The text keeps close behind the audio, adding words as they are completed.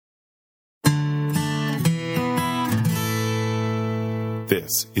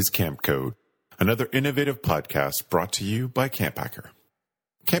This is Camp Code, another innovative podcast brought to you by Camp Hacker.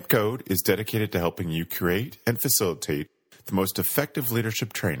 Camp Code is dedicated to helping you create and facilitate the most effective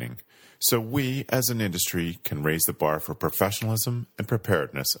leadership training so we as an industry can raise the bar for professionalism and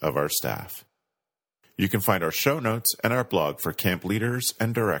preparedness of our staff. You can find our show notes and our blog for camp leaders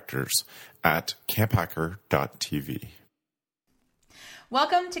and directors at camphacker.tv.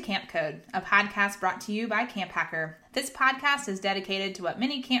 Welcome to Camp Code, a podcast brought to you by Camp Hacker. This podcast is dedicated to what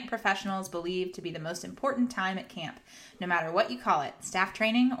many camp professionals believe to be the most important time at camp, no matter what you call it, staff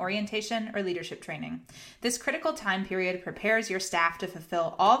training, orientation, or leadership training. This critical time period prepares your staff to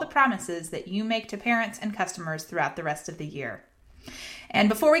fulfill all the promises that you make to parents and customers throughout the rest of the year. And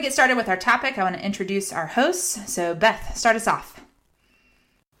before we get started with our topic, I want to introduce our hosts. So Beth, start us off.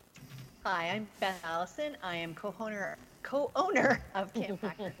 Hi, I'm Beth Allison. I am co-owner of Camp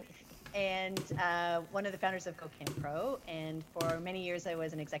Hacker and one of the founders of Go Camp Pro. And for many years, I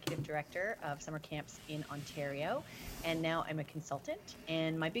was an executive director of summer camps in Ontario. And now I'm a consultant.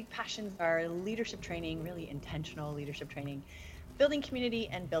 And my big passions are leadership training, really intentional leadership training, building community,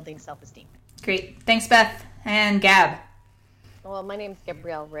 and building self-esteem. Great. Thanks, Beth. And Gab. Well, my name's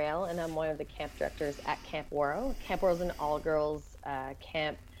Gabrielle Rail, and I'm one of the camp directors at Camp Woro. Camp Woro is an all-girls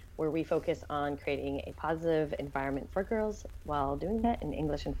camp where we focus on creating a positive environment for girls while doing that in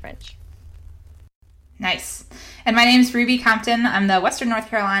English and French. Nice. And my name's Ruby Compton. I'm the Western North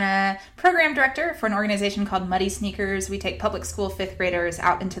Carolina program director for an organization called Muddy Sneakers. We take public school fifth graders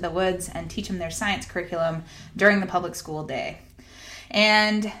out into the woods and teach them their science curriculum during the public school day.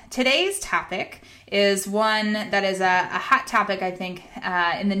 And today's topic is one that is a hot topic, I think,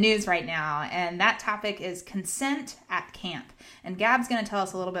 in the news right now. And that topic is consent at camp. And Gab's going to tell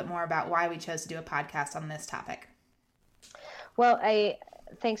us a little bit more about why we chose to do a podcast on this topic. Well,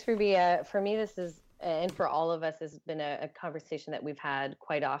 thanks, Ruby. For me, this is, and for all of us, has been a conversation that we've had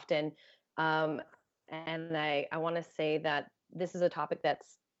quite often. And I want to say that this is a topic that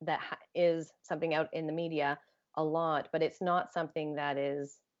is something out in the media a lot, but it's not something that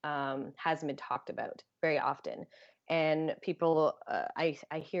hasn't been talked about very often. And people, I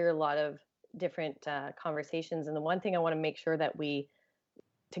hear a lot of different conversations, and the one thing I want to make sure that we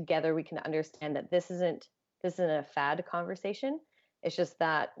can understand that this isn't a fad conversation. It's just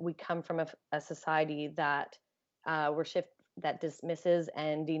that we come from a society that that dismisses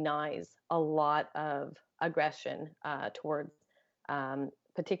and denies a lot of aggression towards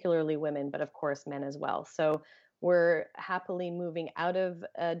particularly women, but of course men as well. So we're happily moving out of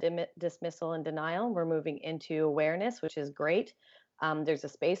dismissal and denial. We're moving into awareness, which is great. There's a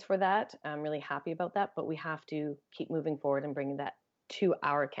space for that. I'm really happy about that, but we have to keep moving forward and bringing that to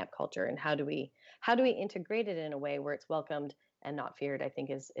our camp culture. And how do we integrate it in a way where it's welcomed and not feared, I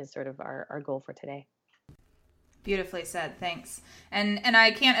think is sort of our goal for today. Beautifully said. Thanks. And I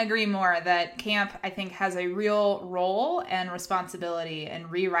can't agree more that camp, I think, has a real role and responsibility in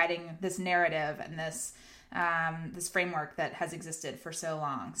rewriting this narrative and this framework that has existed for so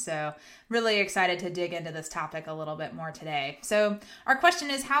long. So really excited to dig into this topic a little bit more today. So our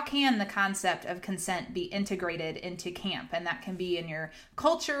question is, how can the concept of consent be integrated into camp? And that can be in your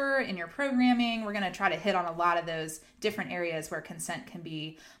culture, in your programming. We're going to try to hit on a lot of those different areas where consent can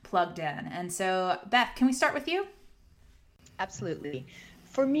be plugged in. And so Beth, can we start with you? Absolutely.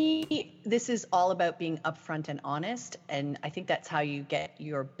 For me, this is all about being upfront and honest, and I think that's how you get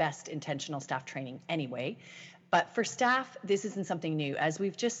your best intentional staff training anyway. But for staff, this isn't something new. As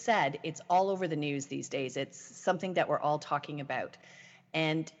we've just said, it's all over the news these days. It's something that we're all talking about.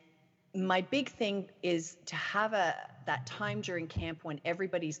 And my big thing is to have that time during camp when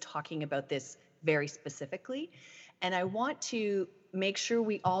everybody's talking about this very specifically. And I want to make sure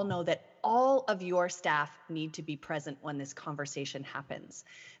we all know that all of your staff need to be present when this conversation happens,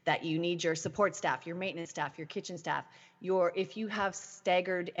 that you need your support staff, your maintenance staff, your kitchen staff, if you have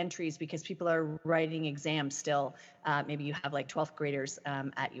staggered entries because people are writing exams still, maybe you have like 12th graders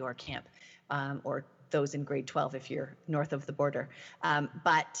at your camp, or those in grade 12 if you're north of the border.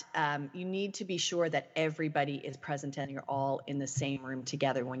 But you need to be sure that everybody is present and you're all in the same room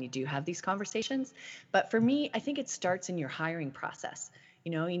together when you do have these conversations. But for me, I think it starts in your hiring process.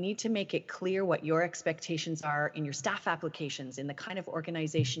 You need to make it clear what your expectations are in your staff applications, in the kind of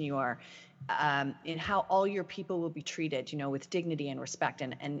organization you are, in how all your people will be treated, with dignity and respect.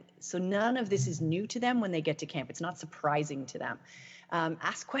 And so none of this is new to them when they get to camp. It's not surprising to them.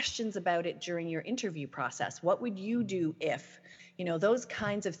 Ask questions about it during your interview process. What would you do if, those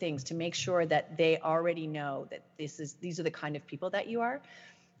kinds of things, to make sure that they already know that these are the kind of people that you are.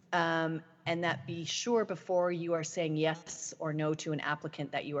 and that be sure before you are saying yes or no to an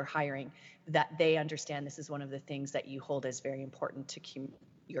applicant that you are hiring, that they understand this is one of the things that you hold as very important to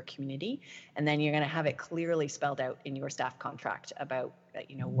your community. And then you're going to have it clearly spelled out in your staff contract about,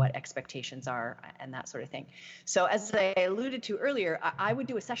 what expectations are and that sort of thing. So as I alluded to earlier, I would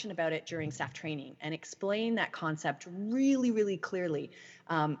do a session about it during staff training and explain that concept really, really clearly,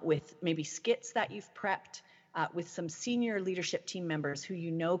 with maybe skits that you've prepped, with some senior leadership team members who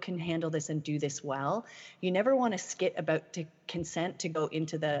can handle this and do this well. You never want a skit about consent to go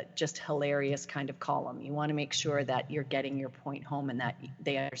into the just hilarious kind of column. You want to make sure that you're getting your point home and that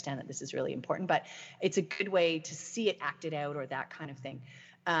they understand that this is really important. But it's a good way to see it acted out or that kind of thing.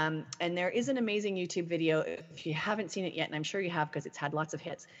 And there is an amazing YouTube video, if you haven't seen it yet, and I'm sure you have because it's had lots of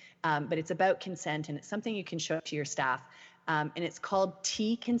hits, but it's about consent, and it's something you can show to your staff. And it's called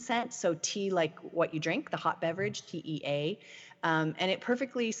tea consent. So tea, like what you drink, the hot beverage, TEA. And it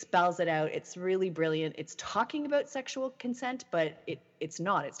perfectly spells it out. It's really brilliant. It's talking about sexual consent, but it's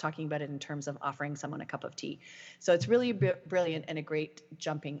not. It's talking about it in terms of offering someone a cup of tea. So it's really brilliant and a great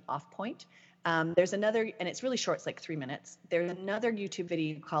jumping off point. There's another, and it's really short, it's like 3 minutes. There's another YouTube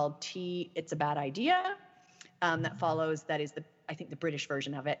video called Tea, It's a Bad Idea, that follows, that is I think the British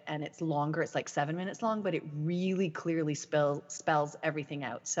version of it, and it's longer. It's like 7 minutes long, but it really clearly spells everything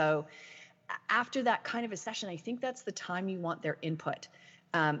out. So after that kind of a session, I think that's the time you want their input,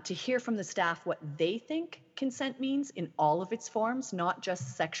 to hear from the staff what they think consent means in all of its forms, not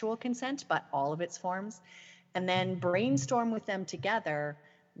just sexual consent, but all of its forms, and then brainstorm with them together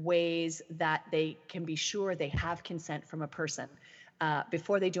ways that they can be sure they have consent from a person.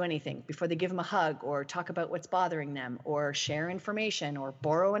 Before they do anything, before they give them a hug or talk about what's bothering them or share information or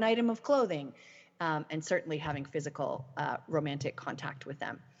borrow an item of clothing, and certainly having physical romantic contact with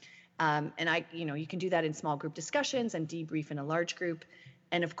them. And you can do that in small group discussions and debrief in a large group.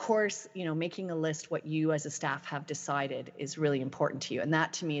 And of course, making a list what you as a staff have decided is really important to you. And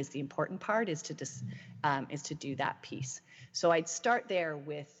that to me is the important part, is to do that piece. So I'd start there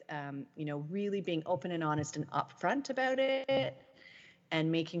with, really being open and honest and upfront about it, and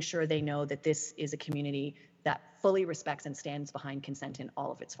making sure they know that this is a community that fully respects and stands behind consent in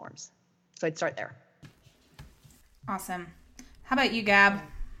all of its forms. So I'd start there. Awesome. How about you, Gab?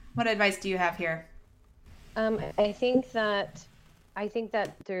 What advice do you have here? I think that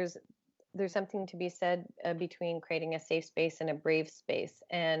there's something to be said between creating a safe space and a brave space,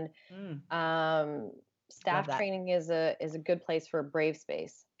 and staff training is a good place for a brave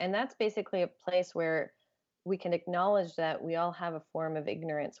space, and that's basically a place where we can acknowledge that we all have a form of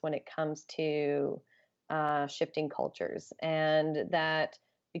ignorance when it comes to shifting cultures, and that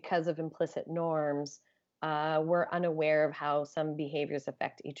because of implicit norms, we're unaware of how some behaviors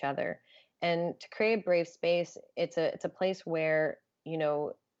affect each other. And to create a brave space, it's a place where,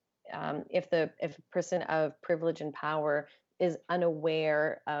 if a person of privilege and power is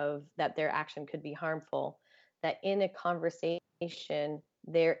unaware of that their action could be harmful, that in a conversation,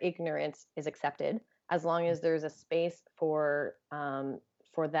 their ignorance is accepted, as long as there's a space for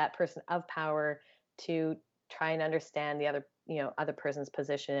that person of power to try and understand the other person's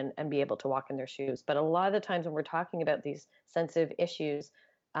position and be able to walk in their shoes. But a lot of the times when we're talking about these sensitive issues,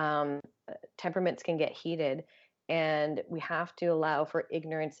 temperaments can get heated, and we have to allow for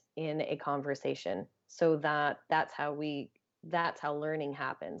ignorance in a conversation, so that's how learning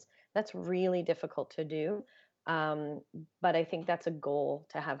happens. That's really difficult to do, but I think that's a goal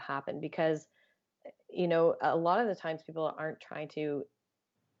to have happen, because a lot of the times people aren't trying to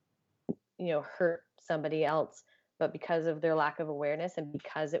hurt somebody else, but because of their lack of awareness and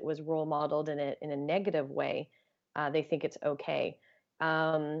because it was role modeled in a negative way, they think it's okay.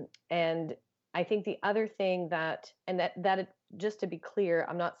 And I think the other thing that just to be clear,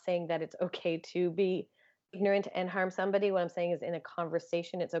 I'm not saying that it's okay to be ignorant and harm somebody. What I'm saying is, in a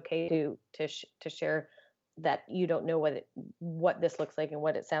conversation, it's okay to share that you don't know what this looks like and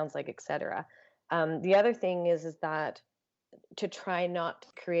what it sounds like, etc. The other thing is that to try not to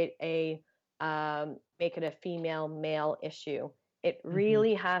create make it a female male issue. It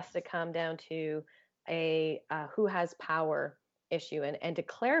really has to come down to a who has power issue, and to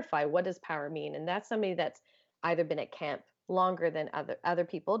clarify, what does power mean? And that's somebody that's either been at camp longer than other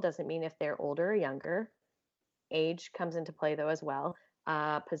people. Doesn't mean if they're older or younger. Age comes into play though as well.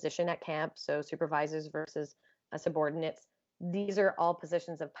 Position at camp, so supervisors versus subordinates. These are all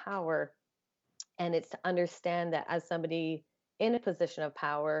positions of power, and it's to understand that as somebody in a position of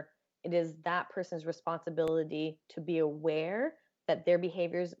power, it is that person's responsibility to be aware that their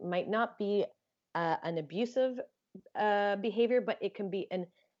behaviors might not be an abusive behavior, but it can be an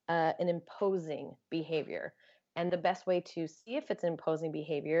imposing behavior. And the best way to see if it's imposing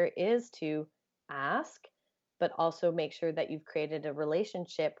behavior is to ask, but also make sure that you've created a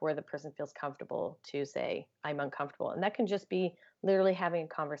relationship where the person feels comfortable to say, I'm uncomfortable. And that can just be literally having a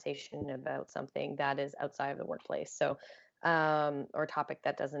conversation about something that is outside of the workplace. So, or a topic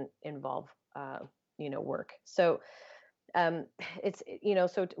that doesn't involve, work. So, so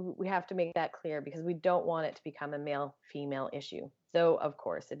we have to make that clear because we don't want it to become a male female issue. Though, of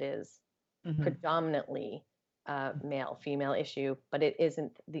course, it is predominantly male female issue, but it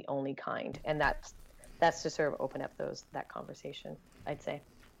isn't the only kind. And that's to sort of open up that conversation, I'd say.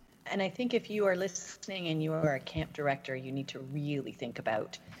 And I think if you are listening and you are a camp director, you need to really think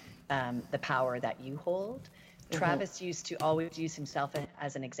about the power that you hold. Travis used to always use himself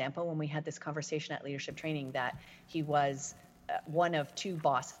as an example when we had this conversation at leadership training, that he was one of two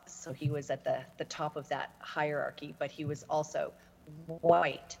bosses. So he was at the top of that hierarchy, but he was also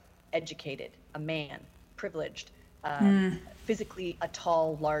white, educated, a man, privileged, physically a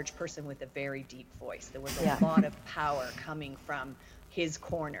tall, large person with a very deep voice. There was a lot of power coming from his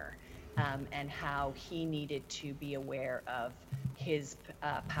corner, and how he needed to be aware of his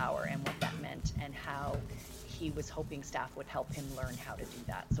power and what that meant, and how he was hoping staff would help him learn how to do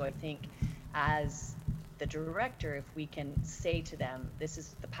that. So I think as the director, if we can say to them, this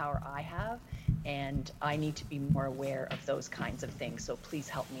is the power I have, and I need to be more aware of those kinds of things, so please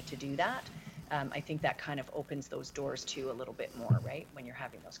help me to do that. I think that kind of opens those doors too a little bit more, right, when you're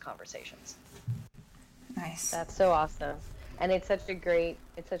having those conversations. Nice. That's so awesome. And it's such a great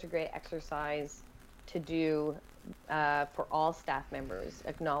exercise to do for all staff members.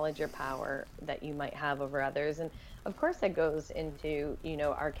 Acknowledge your power that you might have over others. And of course that goes into,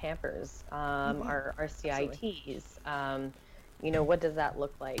 our campers, our CITs. What does that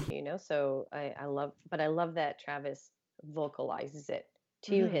look like? So I love that Travis vocalizes it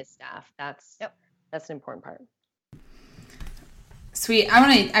to his staff. That's an important part. Sweet. I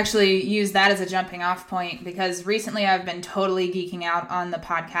want to actually use that as a jumping off point, because recently I've been totally geeking out on the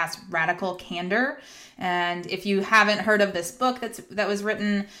podcast Radical Candor. And if you haven't heard of this book that was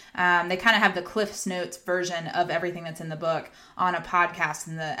written, they kind of have the Cliff's Notes version of everything that's in the book on a podcast.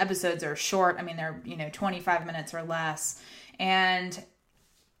 And the episodes are short. I mean, they're, 25 minutes or less. And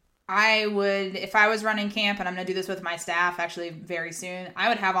I would, if I was running camp, and I'm going to do this with my staff actually very soon, I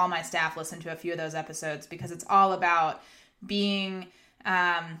would have all my staff listen to a few of those episodes, because it's all about being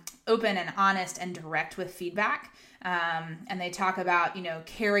open and honest and direct with feedback. And they talk about,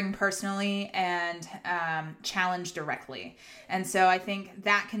 caring personally and challenge directly. And so I think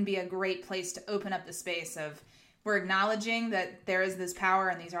that can be a great place to open up the space of, we're acknowledging that there is this power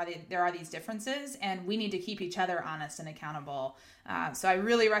and there are these differences, and we need to keep each other honest and accountable. So I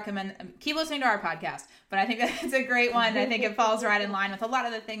really recommend, keep listening to our podcast, but I think that it's a great one. I think it falls right in line with a lot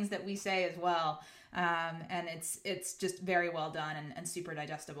of the things that we say as well. And it's just very well done and super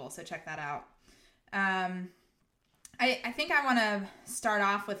digestible. So check that out. I think I want to start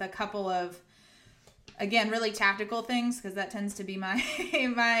off with a couple of, again, really tactical things, because that tends to be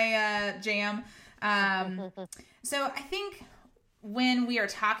my jam. So I think when we are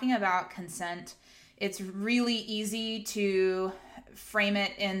talking about consent, it's really easy to frame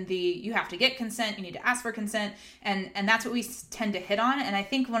it in you have to get consent, you need to ask for consent, and that's what we tend to hit on. And I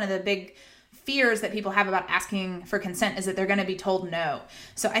think one of the big fears that people have about asking for consent is that they're going to be told no.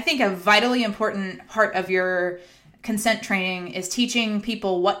 So I think a vitally important part of your consent training is teaching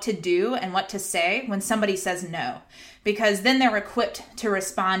people what to do and what to say when somebody says no, because then they're equipped to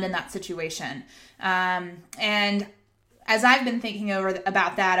respond in that situation. And as I've been thinking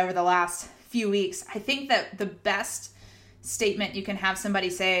about that over the last few weeks, I think that the best statement you can have somebody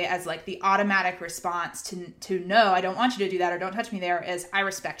say as like the automatic response to no, I don't want you to do that, or don't touch me there, is I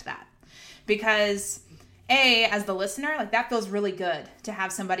respect that. Because as the listener, like, that feels really good to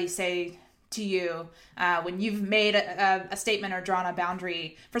have somebody say to you, when you've made a statement or drawn a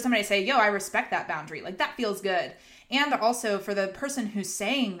boundary, for somebody to say, yo, I respect that boundary. Like, that feels good. And also for the person who's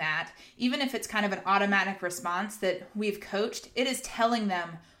saying that, even if it's kind of an automatic response that we've coached, it is telling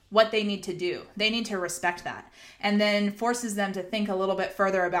them what they need to do. They need to respect that. And then forces them to think a little bit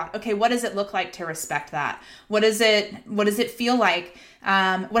further about, okay, what does it look like to respect that? What does it feel like?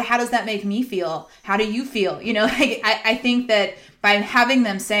 How does that make me feel? How do you feel? I think that by having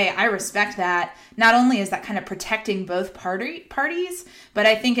them say, I respect that, not only is that kind of protecting both parties, but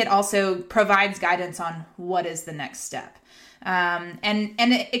I think it also provides guidance on what is the next step. And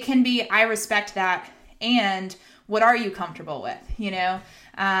it can be, I respect that, and what are you comfortable with?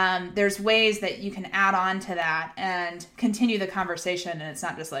 There's ways that you can add on to that and continue the conversation, and it's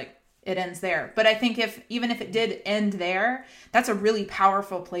not just like it ends there. But I think even if it did end there, that's a really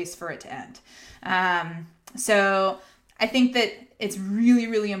powerful place for it to end. So I think that it's really,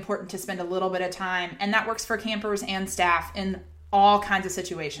 really important to spend a little bit of time, and that works for campers and staff in all kinds of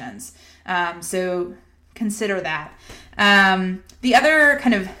situations. So consider that. The other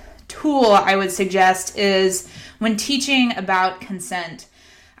kind of tool I would suggest is when teaching about consent.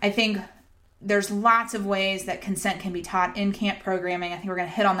 I think there's lots of ways that consent can be taught in camp programming. I think we're going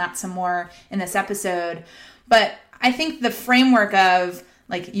to hit on that some more in this episode. But I think the framework of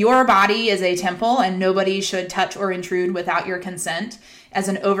like your body is a temple and nobody should touch or intrude without your consent as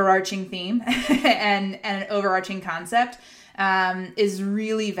an overarching theme and an overarching concept is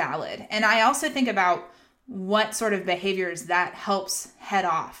really valid. And I also think about what sort of behaviors that helps head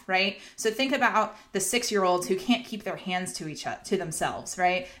off, right? So think about the 6-year-olds who can't keep their hands to themselves,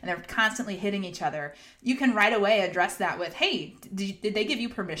 right? And they're constantly hitting each other. You can right away address that with, hey, did they give you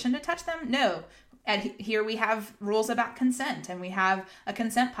permission to touch them? No. And here we have rules about consent, and we have a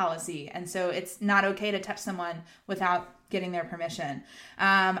consent policy. And so it's not okay to touch someone without getting their permission.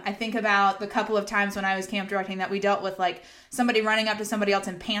 I think about the couple of times when I was camp directing that we dealt with like somebody running up to somebody else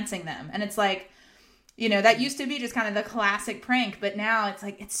and pantsing them. And it's like, you know, that used to be just kind of the classic prank, but now it's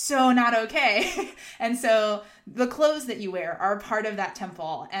like, it's so not okay. And so the clothes that you wear are part of that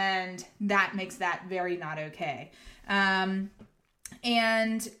temple, and that makes that very not okay. And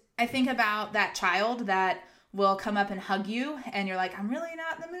I think about that child that will come up and hug you, and you're like, I'm really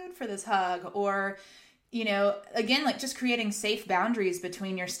not in the mood for this hug. Or, you know, again, like just creating safe boundaries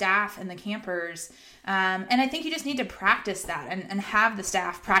between your staff and the campers. And I think you just need to practice that and have the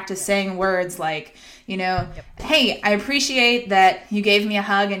staff practice saying words like, you know, hey, I appreciate that you gave me a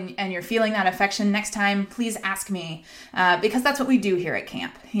hug and you're feeling that affection. Next time, please ask me, because that's what we do here at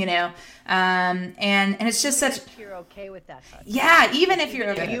camp, you know. And it's just even such. If you're okay with that hug. Yeah, even if you're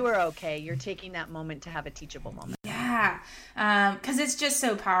okay. If you were okay, you're taking that moment to have a teachable moment. Yeah, because it's just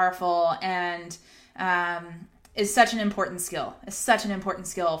so powerful and is such an important skill. It's such an important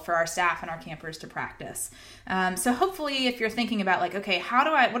skill for our staff and our campers to practice. So hopefully if you're thinking about like, okay,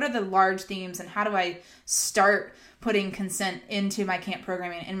 what are the large themes and how do I start putting consent into my camp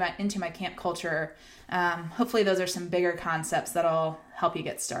programming, into my camp culture, hopefully those are some bigger concepts that'll help you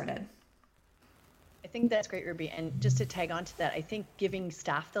get started. I think that's great, Ruby. And just to tag on to that, I think giving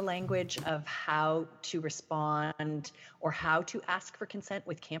staff the language of how to respond or how to ask for consent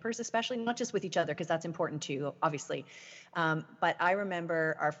with campers, especially, not just with each other, because that's important too, obviously. But I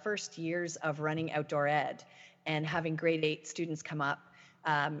remember our first years of running outdoor ed and having grade 8 students come up,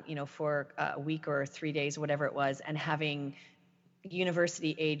 for a week or 3 days, whatever it was, and having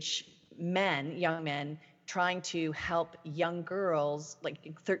university age men, young men, trying to help young girls, like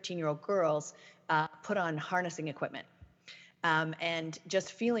 13-year-old girls, put on harnessing equipment, and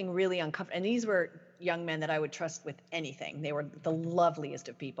just feeling really uncomfortable. And these were young men that I would trust with anything. They were the loveliest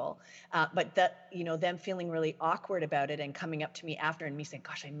of people, but that, them feeling really awkward about it and coming up to me after and me saying,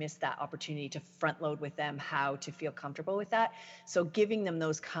 gosh, I missed that opportunity to front load with them how to feel comfortable with that. So giving them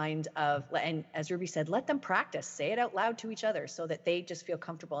those kind of, and as Ruby said, let them practice, say it out loud to each other so that they just feel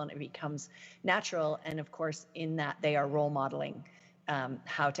comfortable and it becomes natural. And of course, in that they are role modeling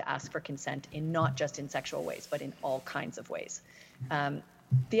how to ask for consent in not just in sexual ways, but in all kinds of ways.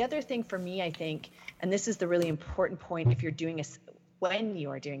 The other thing for me, I think, and this is the really important point if you're when you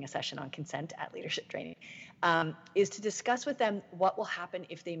are doing a session on consent at leadership training, is to discuss with them what will happen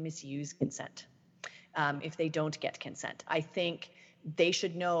if they misuse consent, if they don't get consent. I think they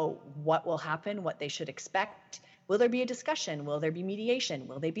should know what will happen, what they should expect. Will there be a discussion? Will there be mediation?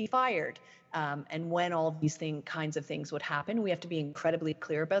 Will they be fired? And when all of these kinds of things would happen, we have to be incredibly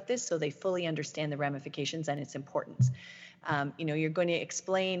clear about this so they fully understand the ramifications and its importance. You're going to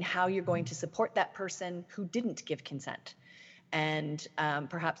explain how you're going to support that person who didn't give consent. And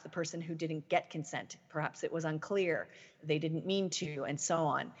perhaps the person who didn't get consent, perhaps it was unclear, they didn't mean to, and so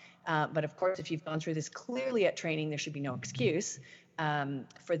on. But of course, if you've gone through this clearly at training, there should be no excuse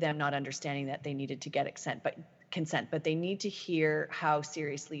for them not understanding that they needed to get consent, but they need to hear how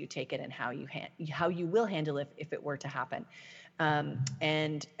seriously you take it and how you will handle it if it were to happen.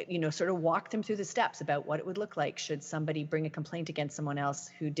 And sort of walk them through the steps about what it would look like should somebody bring a complaint against someone else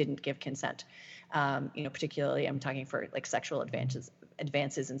who didn't give consent. Particularly I'm talking for like sexual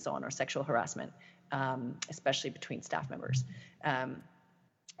advances and so on, or sexual harassment, especially between staff members.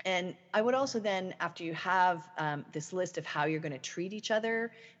 And I would also then, after you have this list of how you're going to treat each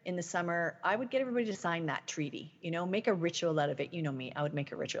other in the summer, I would get everybody to sign that treaty, make a ritual out of it. You know me, I would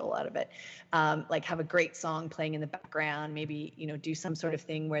make a ritual out of it. Like have a great song playing in the background, maybe, do some sort of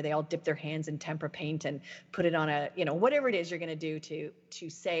thing where they all dip their hands in tempera paint and put it on whatever it is you're going to do to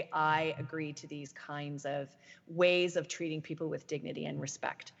say, I agree to these kinds of ways of treating people with dignity and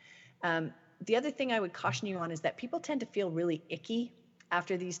respect. The other thing I would caution you on is that people tend to feel really icky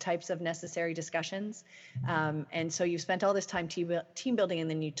after these types of necessary discussions. And so you've spent all this time team building, and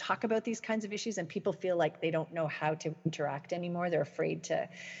then you talk about these kinds of issues and people feel like they don't know how to interact anymore. They're afraid to,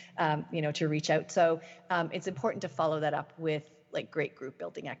 to reach out. So it's important to follow that up with like great group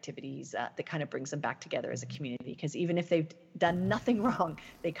building activities that kind of brings them back together as a community. Because even if they've done nothing wrong,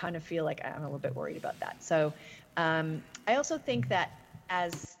 they kind of feel like I'm a little bit worried about that. So I also think that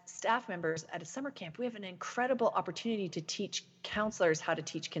as staff members at a summer camp, we have an incredible opportunity to teach counselors how to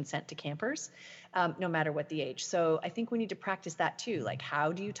teach consent to campers, no matter what the age. So I think we need to practice that too. Like,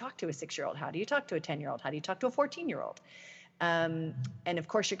 how do you talk to a 6-year-old? How do you talk to a 10-year-old? How do you talk to a 14-year-old? And of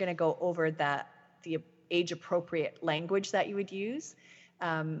course, you're going to go over the age-appropriate language that you would use.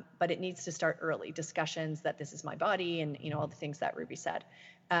 But it needs to start early. Discussions that this is my body and, all the things that Ruby said.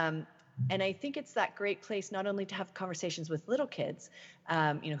 And I think it's that great place not only to have conversations with little kids,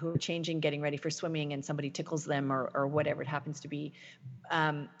 who are changing, getting ready for swimming, and somebody tickles them or whatever it happens to be,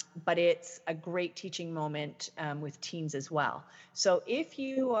 but it's a great teaching moment with teens as well. So if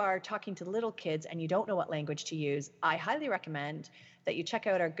you are talking to little kids and you don't know what language to use, I highly recommend that you check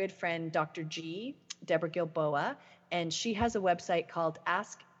out our good friend, Dr. G, Deborah Gilboa, and she has a website called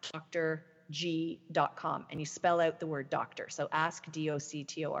AskDrG.com, and you spell out the word doctor. So ask,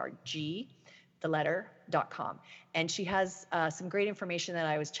 DOCTORG, the letter.com. And she has some great information that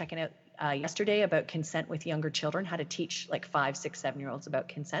I was checking out yesterday about consent with younger children, how to teach like 5, 6, 7-year-olds about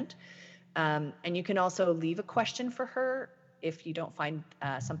consent. And you can also leave a question for her if you don't find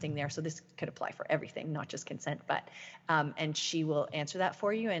something there. So this could apply for everything, not just consent, but and she will answer that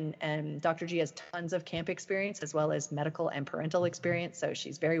for you. And Dr. G has tons of camp experience as well as medical and parental experience. So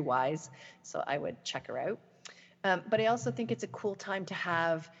she's very wise. So I would check her out. But I also think it's a cool time to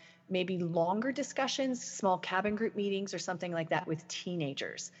have maybe longer discussions, small cabin group meetings or something like that with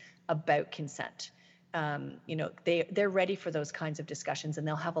teenagers about consent. They're ready for those kinds of discussions and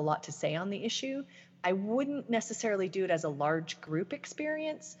they'll have a lot to say on the issue. I wouldn't necessarily do it as a large group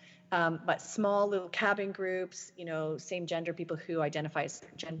experience, but small little cabin groups, same gender people who identify as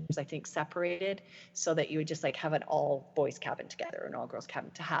genders, I think separated, so that you would just like have an all boys cabin together, an all girls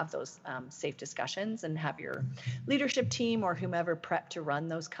cabin, to have those safe discussions and have your leadership team or whomever prep to run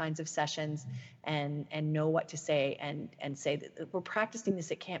those kinds of sessions and know what to say and say that we're practicing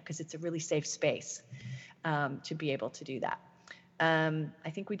this at camp because it's a really safe space to be able to do that.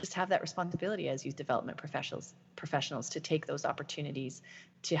 I think we just have that responsibility as youth development professionals to take those opportunities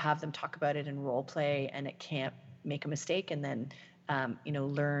to have them talk about it in role play and at camp, make a mistake, and then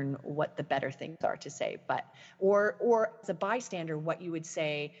learn what the better things are to say. But or as a bystander, what you would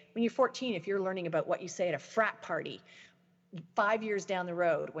say when you're 14, if you're learning about what you say at a frat party 5 years down the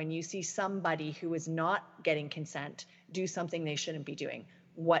road, when you see somebody who is not getting consent do something they shouldn't be doing.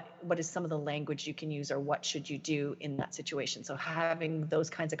 What is some of the language you can use, or what should you do in that situation? So having those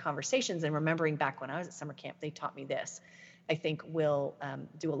kinds of conversations and remembering back when I was at summer camp, they taught me this, I think will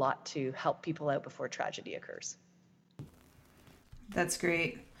do a lot to help people out before tragedy occurs. That's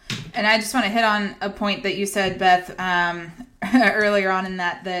great. And I just want to hit on a point that you said, Beth, earlier on in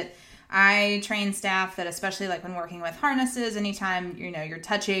that I train staff that, especially like when working with harnesses, anytime, you're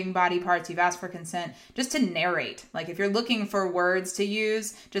touching body parts, you've asked for consent, just to narrate. Like if you're looking for words to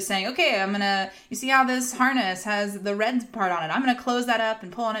use, just saying, okay, you see how this harness has the red part on it. I'm going to close that up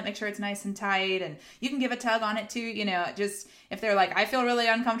and pull on it, make sure it's nice and tight. And you can give a tug on it too. Just if they're like, I feel really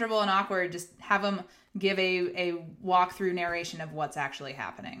uncomfortable and awkward, just have them give a walk-through narration of what's actually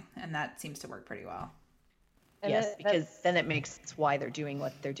happening. And that seems to work pretty well. And yes, because then it makes sense why they're doing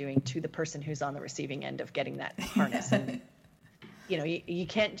what they're doing to the person who's on the receiving end of getting that harness. And, you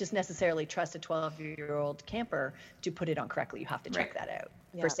can't just necessarily trust a 12-year-old camper to put it on correctly. You have to check that out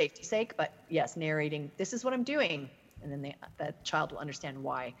for safety's sake. But yes, narrating, this is what I'm doing. And then the child will understand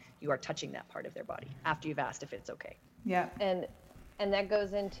why you are touching that part of their body after you've asked if it's okay. Yeah. And that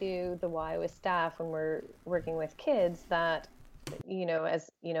goes into the why with staff when we're working with kids that,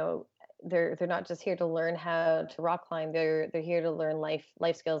 they're not just here to learn how to rock climb. They're here to learn life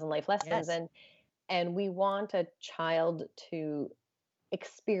skills and life lessons. Yes. And we want a child to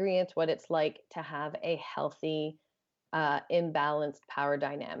experience what it's like to have a healthy, imbalanced power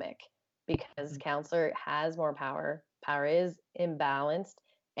dynamic, because counselor has more power. Power is imbalanced,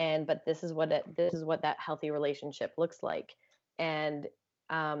 but this is what that healthy relationship looks like. And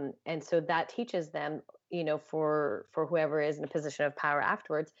so that teaches them, for whoever is in a position of power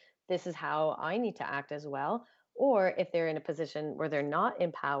afterwards, this is how I need to act as well. Or if they're in a position where they're not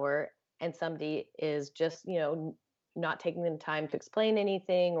in power and somebody is just, not taking the time to explain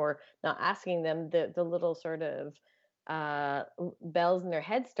anything or not asking them the little sort of bells in their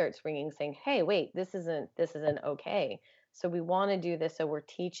head starts ringing saying, hey, wait, this isn't okay. So we want to do this. So we're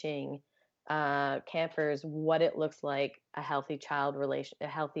teaching campers what it looks like a healthy a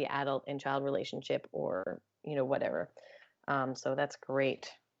healthy adult and child relationship, or, whatever. So that's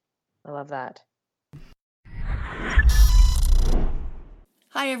great. I love that.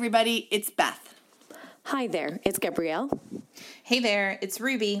 Hi, everybody. It's Beth. Hi there, it's Gabrielle. Hey there, it's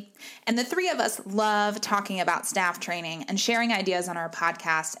Ruby. And the three of us love talking about staff training and sharing ideas on our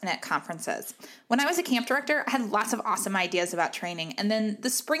podcast and at conferences. When I was a camp director, I had lots of awesome ideas about training, and then the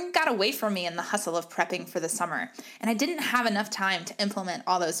spring got away from me in the hustle of prepping for the summer, and I didn't have enough time to implement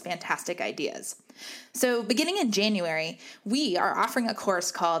all those fantastic ideas. So beginning in January, we are offering a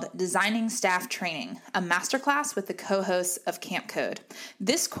course called Designing Staff Training, a masterclass with the co-hosts of Camp Code.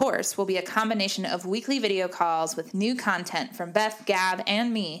 This course will be a combination of weekly video calls with new content from Beth, Gab,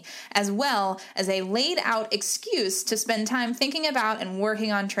 and me, as well as a laid-out excuse to spend time thinking about and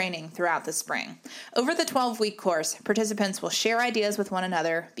working on training throughout the spring. Over the 12-week course, participants will share ideas with one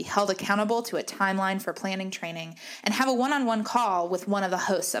another, be held accountable to a timeline for planning training, and have a one-on-one call with one of the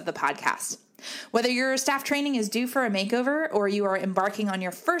hosts of the podcast. Whether your staff training is due for a makeover or you are embarking on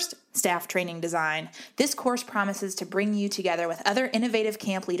your first staff training design, this course promises to bring you together with other innovative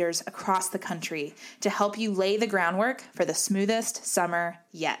camp leaders across the country to help you lay the groundwork for the smoothest summer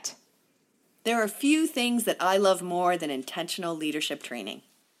yet. There are few things that I love more than intentional leadership training.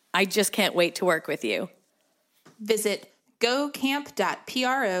 I just can't wait to work with you. Visit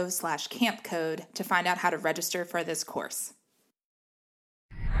gocamp.pro/campcode to find out how to register for this course.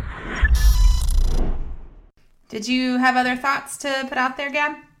 Did you have other thoughts to put out there,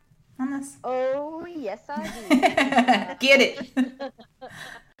 Gab, on this? Oh, yes, I do. Get it.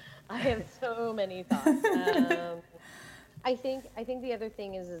 I have so many thoughts. I think the other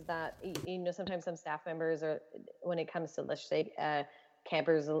thing is that, sometimes some staff members are, when it comes to, let's say,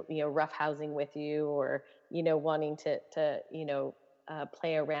 campers, rough housing with you, or, wanting to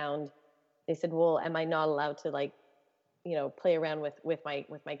play around. They said, well, am I not allowed to play around with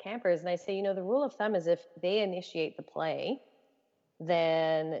my campers? And I say, the rule of thumb is if they initiate the play,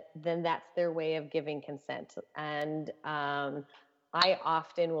 then that's their way of giving consent. And I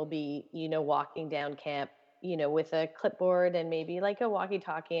often will be, walking down camp, with a clipboard and maybe like a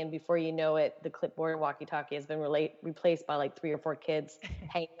walkie-talkie, and before you know it, the clipboard and walkie-talkie has been replaced by like 3 or 4 kids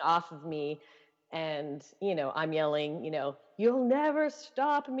hanging off of me. And, I'm yelling, you'll never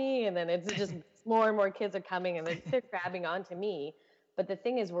stop me. And then it's just more and more kids are coming, and they're grabbing onto me. But the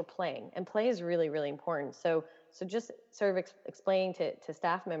thing is, we're playing, and play is really, really important. So just sort of explaining to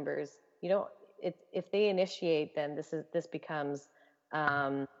staff members, if they initiate, then this becomes,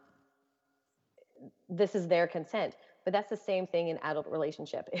 this is their consent. But that's the same thing in adult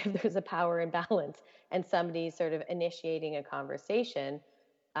relationship. If there's a power imbalance and somebody's sort of initiating a conversation,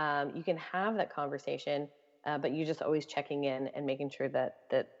 you can have that conversation, but you just always checking in and making sure that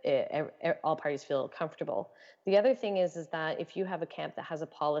all parties feel comfortable. The other thing is that if you have a camp that has a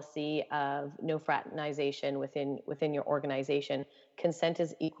policy of no fraternization within your organization, consent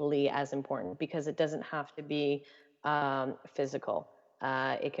is equally as important, because it doesn't have to be physical.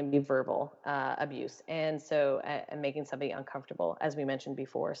 It can be verbal abuse, and so making somebody uncomfortable, as we mentioned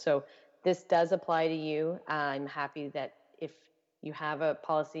before. So this does apply to you. I'm happy that if you have a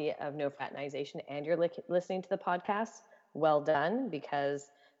policy of no fraternization and you're listening to the podcast, well done, because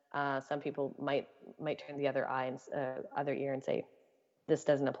some people might turn the other other ear and say, this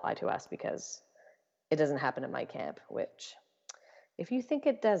doesn't apply to us because it doesn't happen at my camp, which, if you think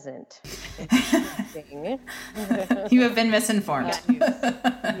it doesn't, you have been misinformed.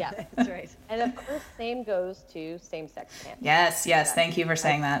 Yeah, that's right. And of course, same goes to same-sex camps. Yes. Thank you for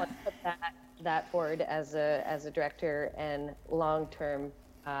saying that. Put that forward as a director and long-term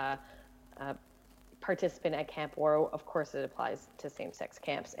participant at Camp Oro. Of course, it applies to same-sex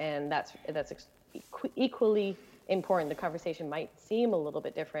camps, and that's equally important. The conversation might seem a little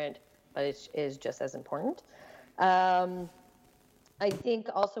bit different, but it is just as important. I think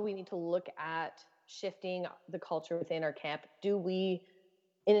also we need to look at shifting the culture within our camp. Do we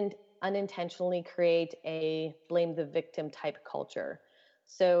unintentionally create a blame the victim type culture?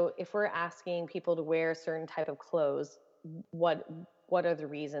 So if we're asking people to wear a certain type of clothes, what are the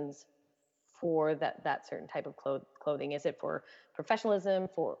reasons for that certain type of clothing? Is it for professionalism,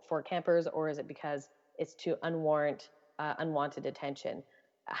 for campers, or is it because it's to unwanted attention?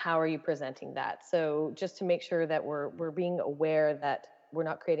 How are you presenting that? So just to make sure that we're being aware that we're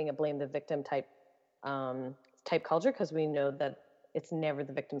not creating a blame the victim type culture, because we know that it's never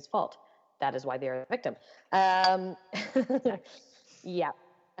the victim's fault. That is why they are the victim. Yeah.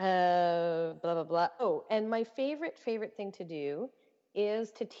 Blah blah blah. Oh, and my favorite thing to do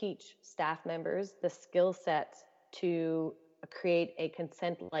is to teach staff members the skill sets to create a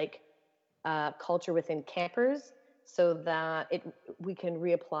consent-like culture within campers, so that we can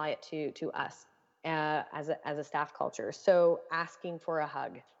reapply it to us as a staff culture. So asking for a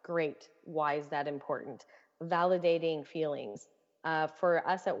hug, great. Why is that important? Validating feelings. For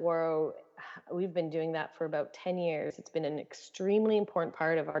us at Ouareau, we've been doing that for about 10 years. It's been an extremely important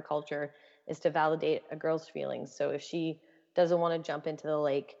part of our culture, is to validate a girl's feelings. So if she doesn't want to jump into the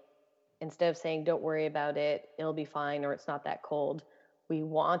lake, instead of saying, don't worry about it, it'll be fine, or it's not that cold, we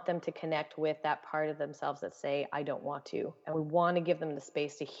want them to connect with that part of themselves that say, I don't want to. And we want to give them the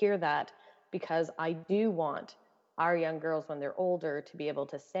space to hear that, because I do want our young girls, when they're older, to be able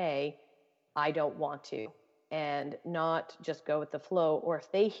to say, I don't want to, and not just go with the flow. Or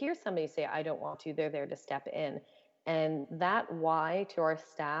if they hear somebody say, I don't want to, they're there to step in. And that why to our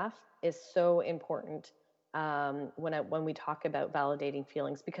staff is so important when we talk about validating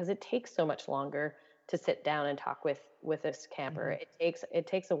feelings, because it takes so much longer to sit down and talk with this camper. It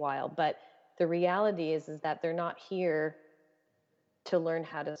takes a while, but the reality is that they're not here to learn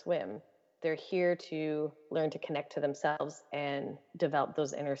how to swim. They're here to learn to connect to themselves and develop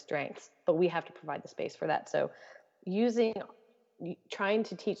those inner strengths. But we have to provide the space for that. So trying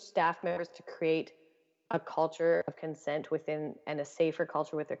to teach staff members to create a culture of consent within, and a safer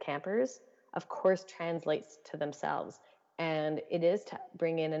culture with their campers, of course, translates to themselves. And it is to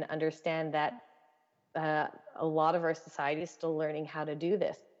bring in and understand that a lot of our society is still learning how to do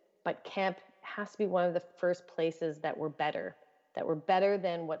this. But camp has to be one of the first places that we're better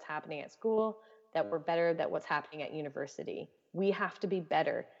than what's happening at school, that we're better than what's happening at university. We have to be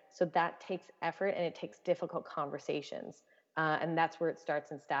better. So that takes effort, and it takes difficult conversations. And that's where it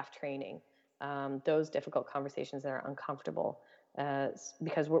starts in staff training. Those difficult conversations that are uncomfortable,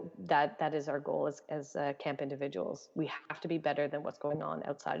 because that is our goal as camp individuals. We have to be better than what's going on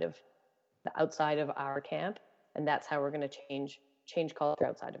outside of our camp, and that's how we're going to change culture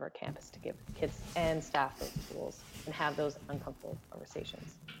outside of our campus, to give kids and staff those tools and have those uncomfortable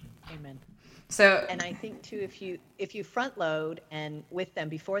conversations. Amen. So, and I think too, if you front load and with them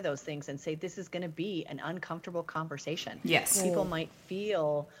before those things and say, this is going to be an uncomfortable conversation. Yes. People might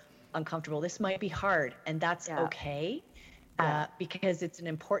feel uncomfortable. This might be hard, and that's okay. Because it's an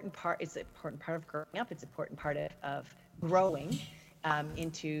important part. It's an important part of growing up. It's an important part of growing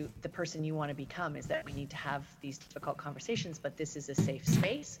into the person you want to become, is that we need to have these difficult conversations, but this is a safe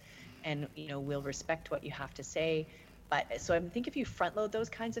space, and we'll respect what you have to say. But so I think if you front load those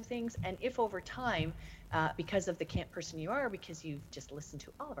kinds of things, and if over time, because of the camp person you are, because you've just listened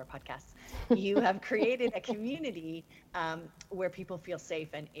to all of our podcasts, you have created a community where people feel safe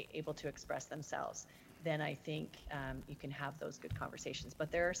and able to express themselves, then I think you can have those good conversations.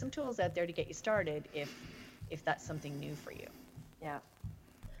 But there are some tools out there to get you started if that's something new for you. Yeah,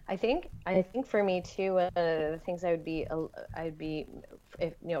 I think for me too, one of the things I'd be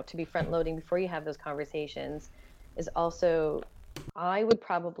to be front loading before you have those conversations is also, I would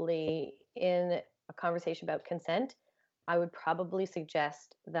probably, in a conversation about consent, I would probably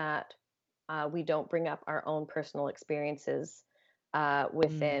suggest that we don't bring up our own personal experiences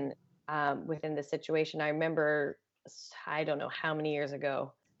within the situation. I remember, I don't know how many years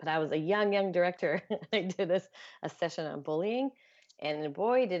ago, but I was a young director. I did a session on bullying, and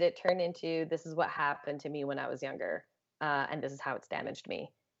boy, did it turn into, this is what happened to me when I was younger, and this is how it's damaged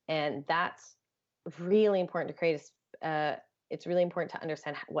me. And that's really important to create it's really important to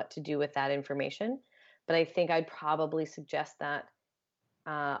understand what to do with that information. But I think I'd probably suggest that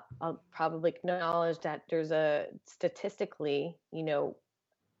I'll probably acknowledge that there's statistically,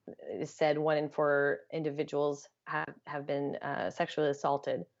 it said 1 in 4 individuals have been sexually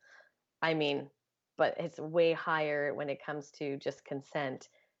assaulted. I mean, but it's way higher when it comes to just consent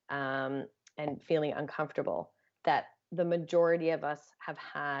and feeling uncomfortable. That the majority of us have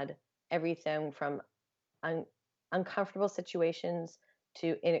had everything from uncomfortable situations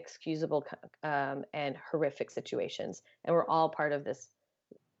to inexcusable and horrific situations, and we're all part of this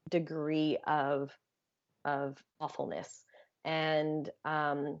degree of awfulness. And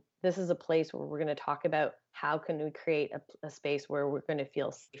this is a place where we're going to talk about how can we create a space where we're going to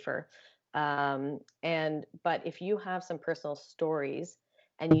feel safer. But if you have some personal stories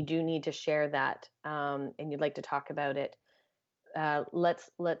and you do need to share that, and you'd like to talk about it,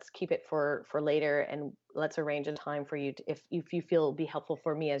 let's keep it for later, and let's arrange a time for you to, if you feel it'll be helpful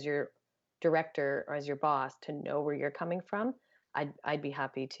for me as your director or as your boss to know where you're coming from. I'd be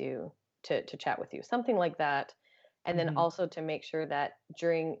happy to chat with you, something like that. And then also to make sure that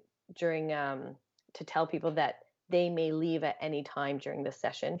during to tell people that they may leave at any time during the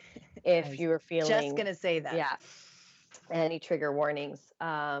session if you are feeling just going to say that. Yeah. Any trigger warnings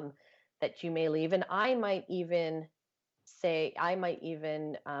that you may leave. And I might even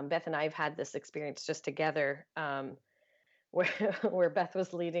Beth and I have had this experience just together where Beth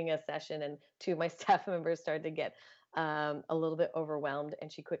was leading a session and two of my staff members started to get a little bit overwhelmed,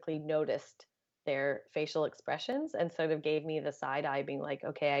 and she quickly noticed their facial expressions and sort of gave me the side eye, being like,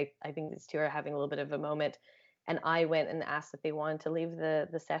 okay, I think these two are having a little bit of a moment. And I went and asked if they wanted to leave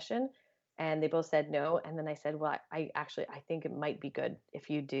the session, and they both said no. And then I said, well, I think it might be good if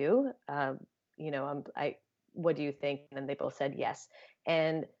you do. What do you think? And then they both said yes.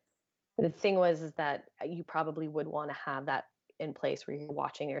 And the thing is that you probably would want to have that in place where you're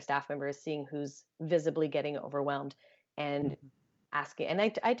watching your staff members, seeing who's visibly getting overwhelmed and asking. And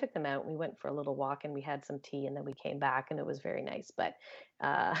I took them out. We went for a little walk and we had some tea, and then we came back, and it was very nice. But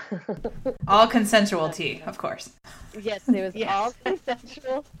all consensual tea, of course. Yes, it was all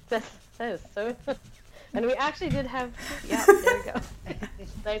consensual. That is so. And we actually did have. Yeah, there we go.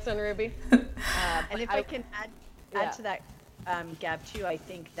 Nice one, Ruby. And if I can add to that, Gab, too, I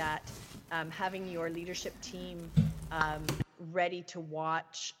think that having your leadership team ready to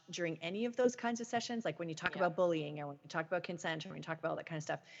watch during any of those kinds of sessions, like when you talk about bullying, or when you talk about consent, or when you talk about all that kind of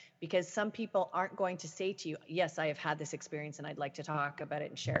stuff, because some people aren't going to say to you, yes, I have had this experience and I'd like to talk about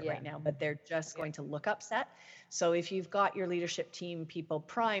it and share it right now, but they're just going to look upset. So if you've got your leadership team people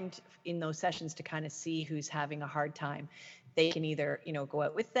primed in those sessions to kind of see who's having a hard time, they can either, go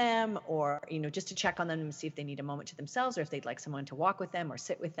out with them, or, just to check on them and see if they need a moment to themselves, or if they'd like someone to walk with them or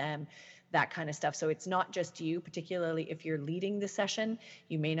sit with them, that kind of stuff. So it's not just you, particularly if you're leading the session,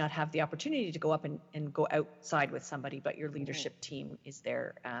 you may not have the opportunity to go up and go outside with somebody, but your leadership team is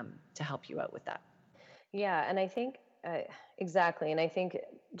there to help you out with that. Yeah. And I think, exactly. And I think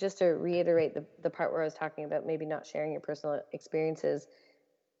just to reiterate the part where I was talking about maybe not sharing your personal experiences,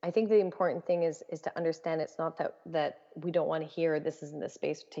 I think the important thing is to understand it's not that we don't want to hear, this isn't the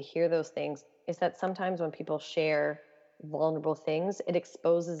space to hear those things. It's that sometimes when people share vulnerable things, it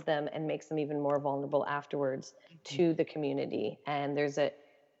exposes them and makes them even more vulnerable afterwards to the community. And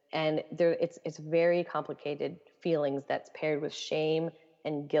it's very complicated feelings that's paired with shame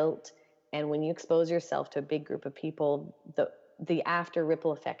and guilt. And when you expose yourself to a big group of people, the after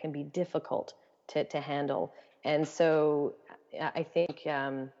ripple effect can be difficult to handle. And so I think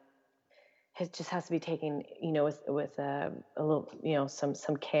it just has to be taken, with a little,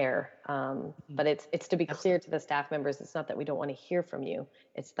 some care. But it's to be clear to the staff members. It's not that we don't want to hear from you.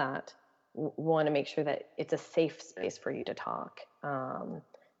 It's that we want to make sure that it's a safe space for you to talk,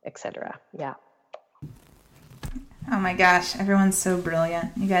 etc. Yeah. Oh my gosh, everyone's so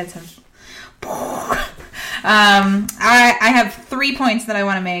brilliant. You guys have. I have 3 points that I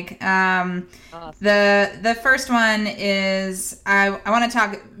want to make. Awesome. The first one is I want to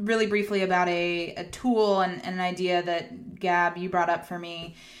talk really briefly about a tool and an idea that Gab, you brought up for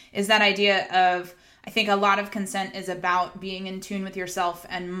me, is that idea of, I think a lot of consent is about being in tune with yourself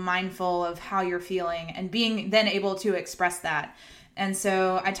and mindful of how you're feeling and being then able to express that. And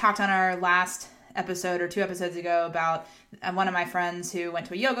so I talked on our last episode or 2 episodes ago about one of my friends who went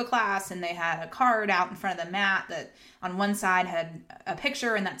to a yoga class, and they had a card out in front of the mat that on one side had a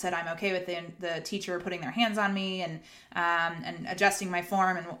picture and that said, I'm okay with the teacher putting their hands on me and adjusting my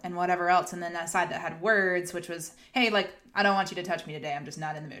form and whatever else. And then a side that had words, which was, hey, I don't want you to touch me today. I'm just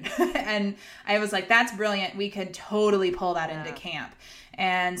not in the mood. And I was like, that's brilliant. We could totally pull that into camp.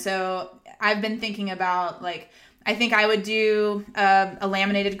 And so I've been thinking about I think I would do a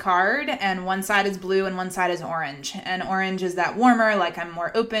laminated card, and one side is blue and one side is orange. And orange is that warmer, I'm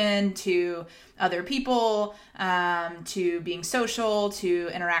more open to other people, to being social, to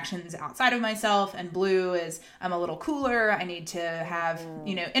interactions outside of myself. And blue is I'm a little cooler. I need to have,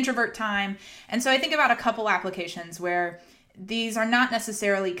 introvert time. And so I think about a couple applications where these are not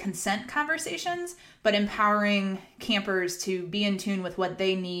necessarily consent conversations, but empowering campers to be in tune with what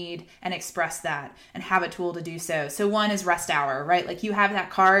they need and express that and have a tool to do so. So one is rest hour, right? You have that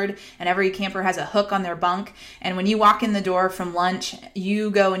card and every camper has a hook on their bunk. And when you walk in the door from lunch, you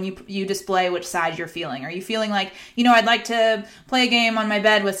go and you display which side you're feeling. Are you feeling I'd like to play a game on my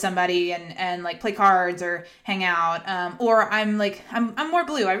bed with somebody and play cards or hang out. Or I'm more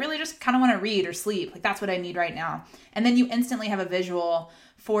blue. I really just kind of want to read or sleep. That's what I need right now. And then you instantly have a visual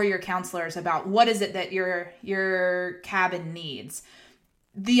for your counselors about what is it that your cabin needs.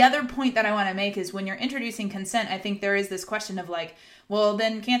 The other point that I want to make is when you're introducing consent, I think there is this question of well,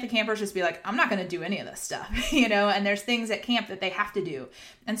 then can't the campers just be I'm not going to do any of this stuff, and there's things at camp that they have to do.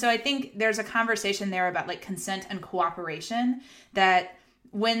 And so I think there's a conversation there about consent and cooperation that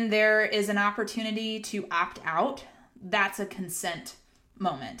when there is an opportunity to opt out, that's a consent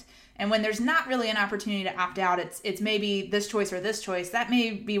moment. And when there's not really an opportunity to opt out, it's maybe this choice or this choice. That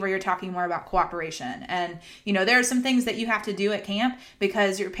may be where you're talking more about cooperation. And, there are some things that you have to do at camp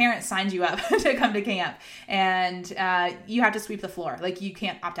because your parents signed you up to come to camp, and you have to sweep the floor. Like, you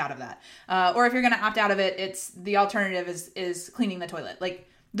can't opt out of that. Or if you're going to opt out of it, it's the alternative is cleaning the toilet. Like,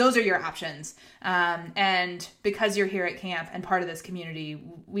 those are your options. And because you're here at camp and part of this community,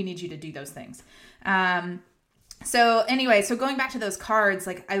 we need you to do those things. So going back to those cards,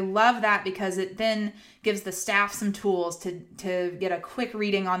 like, I love that because it then gives the staff some tools to get a quick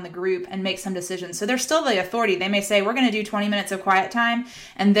reading on the group and make some decisions. So they're still the authority. They may say, we're going to do 20 minutes of quiet time,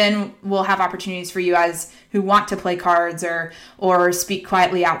 and then we'll have opportunities for you as who want to play cards or speak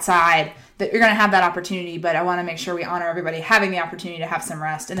quietly outside, that you're going to have that opportunity. But I want to make sure we honor everybody having the opportunity to have some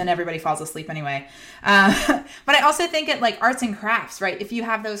rest, and then everybody falls asleep anyway. But I also think it, like arts and crafts, right? If you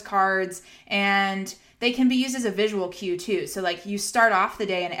have those cards, and they can be used as a visual cue too. So like, you start off the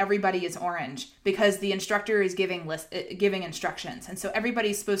day and everybody is orange because the instructor is giving instructions. And so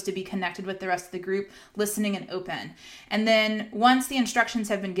everybody's supposed to be connected with the rest of the group, listening and open. And then once the instructions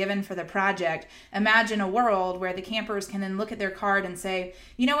have been given for the project, imagine a world where the campers can then look at their card and say,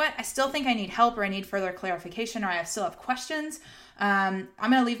 you know what, I still think I need help, or I need further clarification, or I still have questions. I'm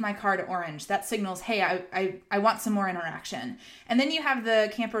going to leave my card orange. That signals, hey, I want some more interaction. And then you have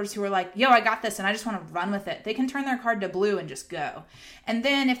the campers who are like, yo, I got this, and I just want to run with it. They can turn their card to blue and just go. And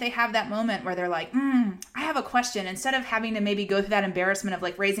then if they have that moment where they're like, I have a question, instead of having to maybe go through that embarrassment of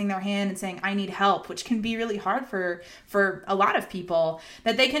like raising their hand and saying, I need help, which can be really hard for a lot of people,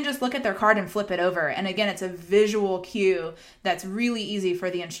 that they can just look at their card and flip it over. And again, it's a visual cue that's really easy for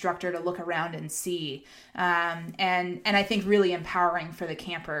the instructor to look around and see. And I think really empowering for the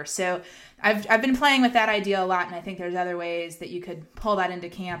camper. So I've been playing with that idea a lot, and I think there's other ways that you could pull that into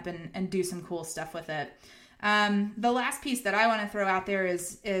camp and do some cool stuff with it. The last piece that I want to throw out there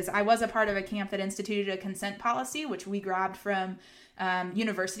is I was a part of a camp that instituted a consent policy, which we grabbed from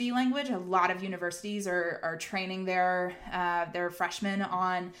university language. A lot of universities are training their freshmen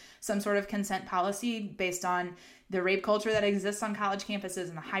on some sort of consent policy based on the rape culture that exists on college campuses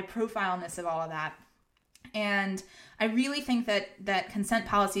and the high profileness of all of that. And I really think that consent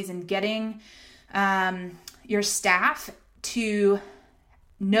policies and getting your staff to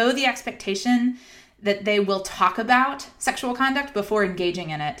know the expectation that they will talk about sexual conduct before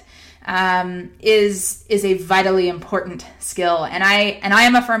engaging in it is a vitally important skill. And I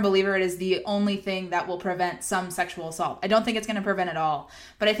am a firm believer it is the only thing that will prevent some sexual assault. I don't think it's going to prevent it all,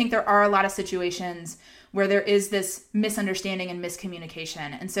 but I think there are a lot of situations where there is this misunderstanding and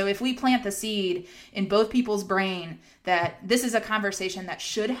miscommunication. And so if we plant the seed in both people's brain that this is a conversation that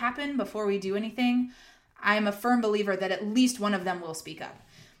should happen before we do anything, I am a firm believer that at least one of them will speak up.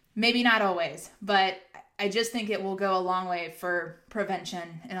 Maybe not always, but I just think it will go a long way for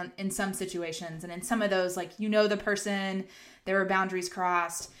prevention in some situations. And in some of those, like, the person, there were boundaries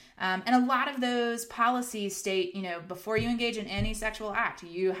crossed. And a lot of those policies state, before you engage in any sexual act,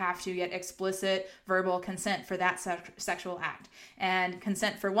 you have to get explicit verbal consent for that sexual act. And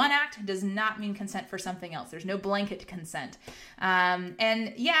consent for one act does not mean consent for something else. There's no blanket consent.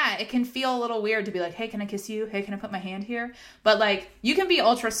 And yeah, it can feel a little weird to be like, hey, can I kiss you? Hey, can I put my hand here? But like, you can be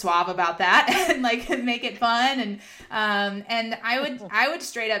ultra suave about that and like make it fun. And I would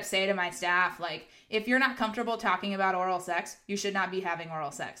straight up say to my staff, like, if you're not comfortable talking about oral sex, you should not be having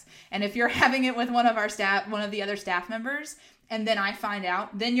oral sex. And if you're having it with one of the other staff members, and then I find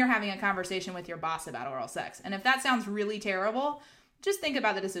out, then you're having a conversation with your boss about oral sex. And if that sounds really terrible, just think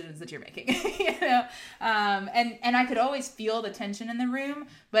about the decisions that you're making, and I could always feel the tension in the room,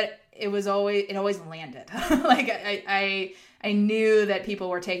 but it always landed. Like I knew that people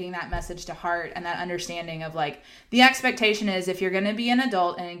were taking that message to heart, and that understanding of like, the expectation is if you're going to be an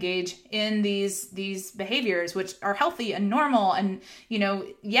adult and engage in these behaviors, which are healthy and normal, and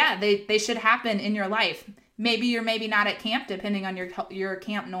they should happen in your life. Maybe you're not at camp, depending on your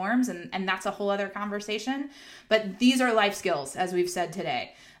camp norms, and that's a whole other conversation. But these are life skills, as we've said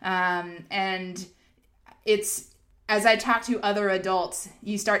today. And it's, as I talk to other adults,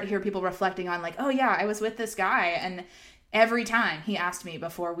 you start to hear people reflecting on like, oh yeah, I was with this guy, and every time he asked me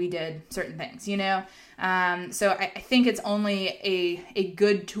before we did certain things, So I think it's only a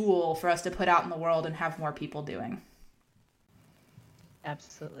good tool for us to put out in the world and have more people doing.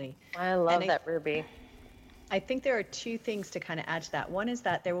 Absolutely. I love that, Ruby. I think there are two things to kind of add to that. One is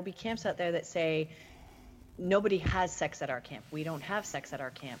that there will be camps out there that say, nobody has sex at our camp. We don't have sex at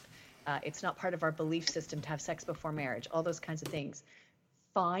our camp. It's not part of our belief system to have sex before marriage, all those kinds of things.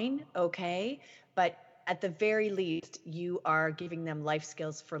 Fine, okay, but at the very least, you are giving them life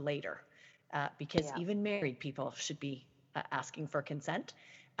skills for later, because even married people should be asking for consent.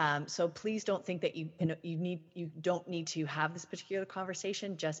 So please don't think that you don't need to have this particular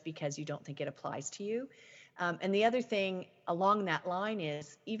conversation just because you don't think it applies to you. And the other thing along that line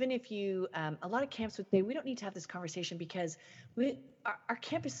is, even if you, a lot of camps would say, we don't need to have this conversation because our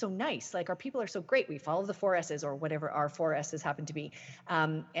camp is so nice. Like, our people are so great. We follow the 4 S's, or whatever our 4 S's happen to be.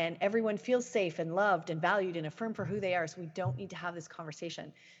 And everyone feels safe and loved and valued and affirmed for who they are. So we don't need to have this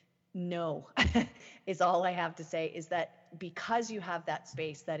conversation. No, is all I have to say, is that because you have that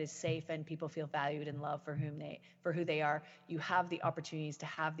space that is safe and people feel valued and loved for who they are, you have the opportunities to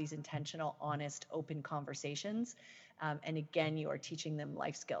have these intentional, honest, open conversations. And again, you are teaching them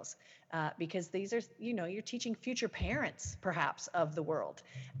life skills, because these are, you're teaching future parents, perhaps, of the world,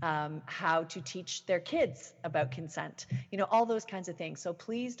 how to teach their kids about consent, all those kinds of things. So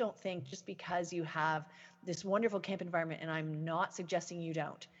please don't think just because you have this wonderful camp environment, and I'm not suggesting you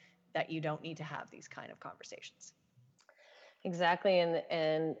don't, that you don't need to have these kind of conversations. Exactly.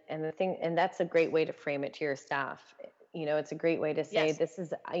 And the thing, and that's a great way to frame it to your staff. It's a great way to say, this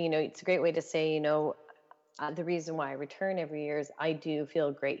is, it's a great way to say, the reason why I return every year is I do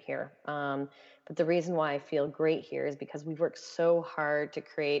feel great here. But the reason why I feel great here is because we've worked so hard to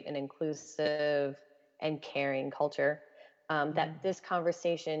create an inclusive and caring culture, that this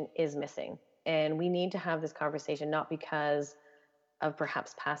conversation is missing. And we need to have this conversation, not because of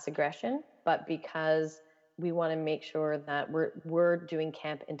perhaps past aggression, but because we want to make sure that we're doing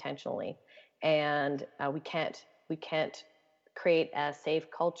camp intentionally, and we can't create a safe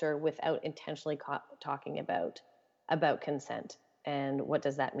culture without intentionally talking about consent and what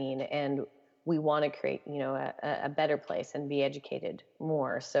does that mean. And we want to create a better place and be educated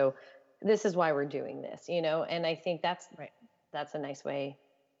more. So this is why we're doing this, and I think that's right. That's a nice way.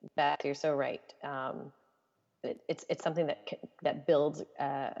 Beth, you're so right. It's something that builds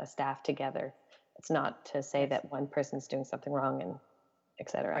a staff together. It's not to say that one person's doing something wrong and et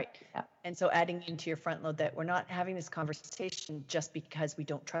cetera. Right. Yeah. And so adding into your front load that we're not having this conversation just because we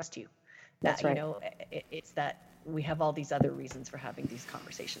don't trust you. That's right. It's that we have all these other reasons for having these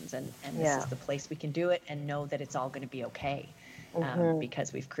conversations, and this is the place we can do it and know that it's all going to be okay,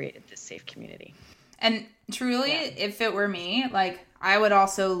 because we've created this safe community. And truly, if it were me, like, I would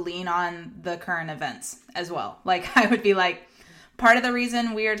also lean on the current events as well. Like, I would be like, part of the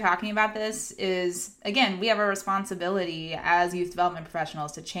reason we are talking about this is, again, we have a responsibility as youth development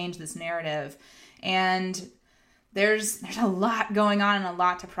professionals to change this narrative. And there's a lot going on and a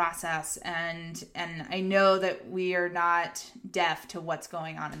lot to process. And I know that we are not deaf to what's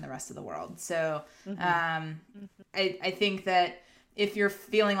going on in the rest of the world. So I think that if you're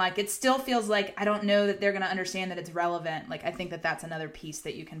feeling like it still feels like I don't know that they're going to understand that it's relevant, like, I think that that's another piece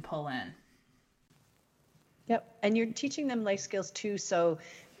that you can pull in. Yep. And you're teaching them life skills too, so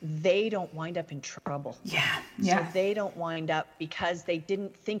they don't wind up in trouble. Yeah. So they don't wind up because they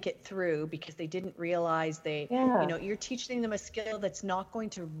didn't think it through, because they didn't realize you're teaching them a skill that's not going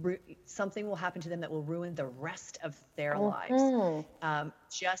to, something will happen to them that will ruin the rest of their lives.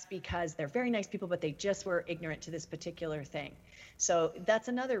 Just because they're very nice people, but they just were ignorant to this particular thing. So that's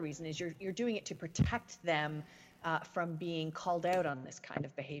another reason, is you're doing it to protect them from being called out on this kind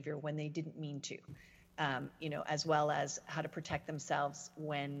of behavior when they didn't mean to. As well as how to protect themselves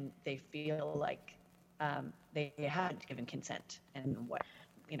when they feel like they haven't given consent, and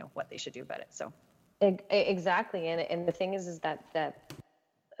what they should do about it. So exactly, and the thing is that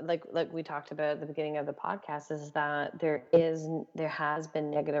like we talked about at the beginning of the podcast, is that there has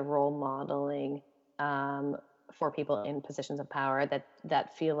been negative role modeling for people in positions of power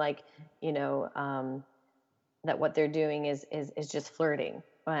that feel like that what they're doing is just flirting.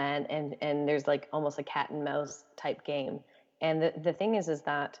 And there's like almost a cat and mouse type game. And the thing is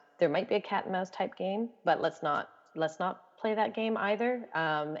that there might be a cat and mouse type game, but let's not play that game either.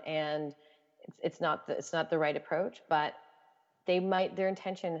 And it's not the right approach, but their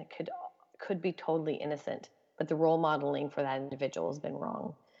intention could be totally innocent, but the role modeling for that individual has been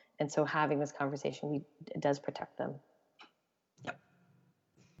wrong. And so having this conversation, it does protect them. Yep.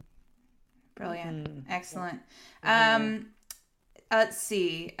 Brilliant. Excellent. Let's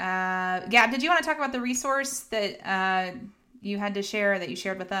see. Gab, did you want to talk about the resource that you had to share, that you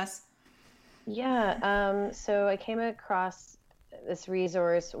shared with us? Yeah. So I came across this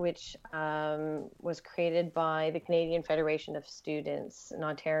resource, which was created by the Canadian Federation of Students in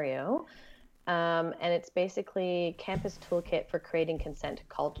Ontario. And it's basically Campus Toolkit for Creating Consent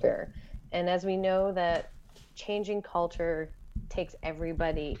Culture. And as we know that changing culture takes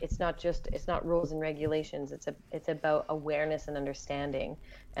everybody. It's not rules and regulations. It's about awareness and understanding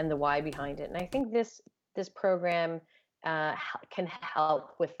and the why behind it. And I think this program can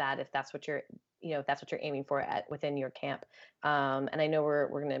help with that if that's what you're aiming for within your camp. And I know we're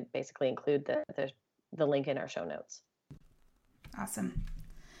going to basically include the link in our show notes. Awesome.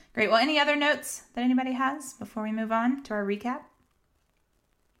 Great. Well, any other notes that anybody has before we move on to our recap?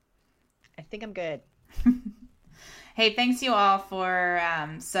 I think I'm good. Hey, thanks you all for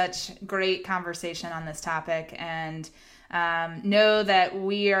such great conversation on this topic, and know that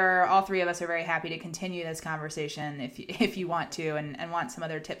all three of us are very happy to continue this conversation if you want to and want some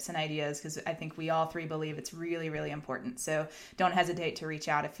other tips and ideas, because I think we all three believe it's really, really important. So don't hesitate to reach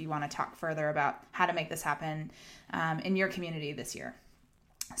out if you want to talk further about how to make this happen in your community this year.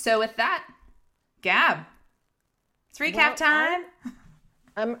 So with that, Gab, it's recap time.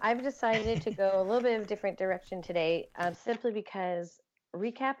 I've decided to go a little bit of a different direction today, simply because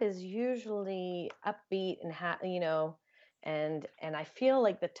recap is usually upbeat and and I feel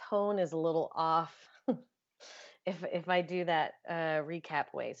like the tone is a little off if I do that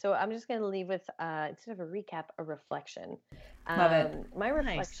recap way. So I'm just going to leave with instead of a recap, a reflection. Love it. My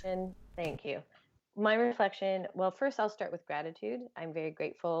reflection. Nice. Thank you. My reflection. Well, first I'll start with gratitude. I'm very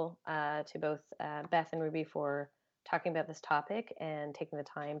grateful to both Beth and Ruby for talking about this topic and taking the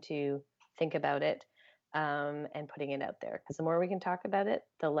time to think about it and putting it out there. Because the more we can talk about it,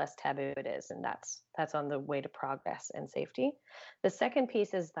 the less taboo it is. And that's on the way to progress and safety. The second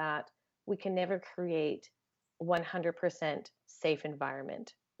piece is that we can never create 100% safe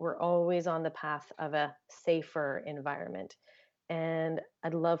environment. We're always on the path of a safer environment. And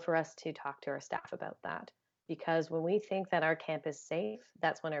I'd love for us to talk to our staff about that. Because when we think that our camp is safe,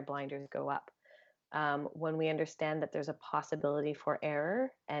 that's when our blinders go up. When we understand that there's a possibility for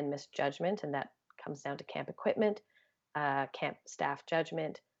error and misjudgment, and that comes down to camp equipment, camp staff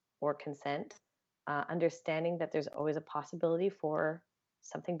judgment, or consent, understanding that there's always a possibility for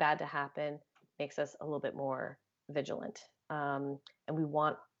something bad to happen makes us a little bit more vigilant. And we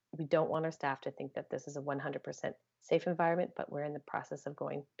don't want our staff to think that this is a 100% safe environment, but we're in the process of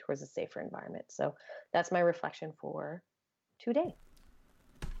going towards a safer environment. So that's my reflection for today.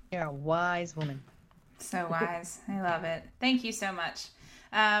 You're a wise woman. So wise. I love it. Thank you so much.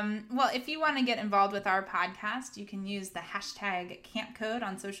 Well, if you want to get involved with our podcast, you can use the hashtag CampCode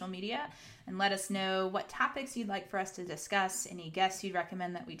on social media and let us know what topics you'd like for us to discuss, any guests you'd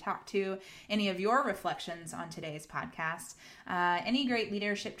recommend that we talk to, any of your reflections on today's podcast, any great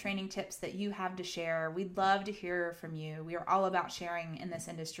leadership training tips that you have to share. We'd love to hear from you. We are all about sharing in this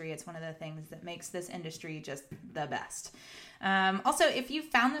industry. It's one of the things that makes this industry just the best. Also, if you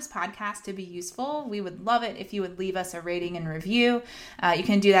found this podcast to be useful, we would love it if you would leave us a rating and review. You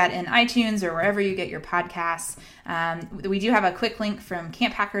can do that in iTunes or wherever you get your podcasts. We do have a quick link from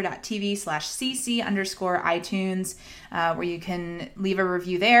camphacker.tv/cc_iTunes where you can leave a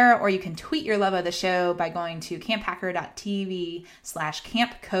review there, or you can tweet your love of the show by going to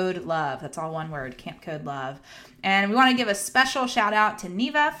camphacker.tv/campcodelove. That's all one word, campcodelove. And we want to give a special shout out to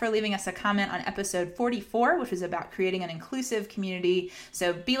Neva for leaving us a comment on episode 44, which was about creating an inclusive community.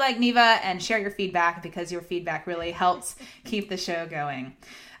 So be like Neva and share your feedback, because your feedback really helps keep the show going.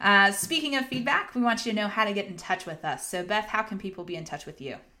 Speaking of feedback, we want you to know how to get in touch with us. So Beth, how can people be in touch with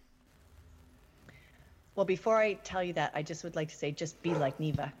you? Well, before I tell you that, I just would like to say, just be like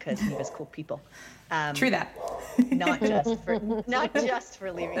Neva, because Neva's cool people. True that. Not just for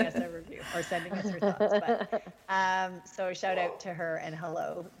leaving us a review or sending us her thoughts, but so shout out to her and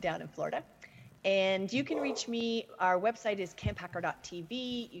hello down in Florida. And you can reach me. Our website is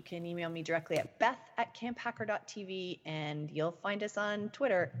camphacker.tv. You can email me directly at beth@camphacker.tv, and you'll find us on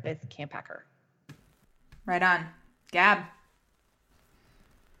Twitter with camphacker. Right on. Gab.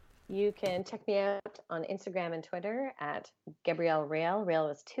 You can check me out on Instagram and Twitter at Gabrielle Rail. Rail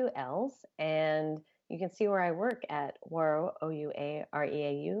is 2 L's. And you can see where I work at ouareau.com.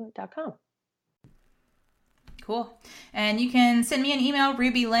 Cool. And you can send me an email,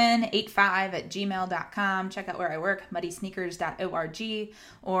 rubylyn85@gmail.com. Check out where I work, muddysneakers.org,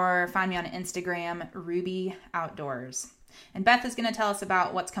 or find me on Instagram, Ruby Outdoors. And Beth is going to tell us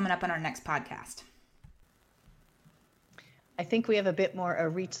about what's coming up on our next podcast. I think we have a bit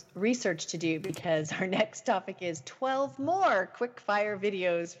more research to do, because our next topic is 12 more quick fire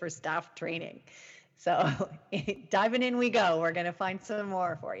videos for staff training. So diving in we go. We're going to find some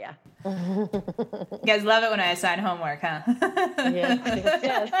more for you. You guys love it when I assign homework, huh? Yes.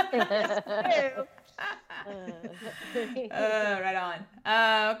 Yes. Right on.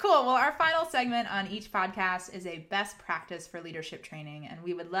 Cool. Well, our final segment on each podcast is a best practice for leadership training, and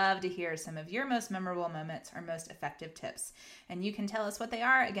we would love to hear some of your most memorable moments or most effective tips. And you can tell us what they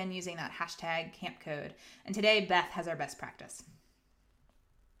are, again, using that hashtag CampCode. And today, Beth has our best practice.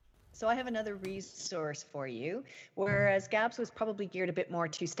 So I have another resource for you, whereas GABS was probably geared a bit more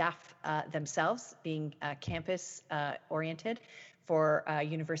to staff themselves, being campus oriented for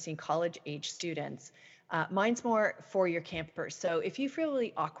university and college age students. Mine's more for your campers. So if you feel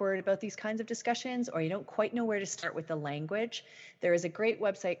really awkward about these kinds of discussions, or you don't quite know where to start with the language, there is a great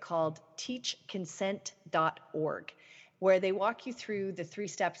website called teachconsent.org, where they walk you through the 3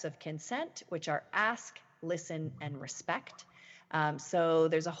 steps of consent, which are ask, listen, and respect. So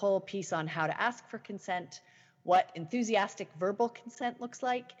there's a whole piece on how to ask for consent, what enthusiastic verbal consent looks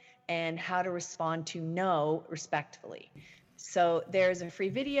like, and how to respond to no respectfully. So there's a free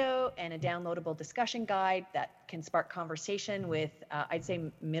video and a downloadable discussion guide that can spark conversation with, I'd say,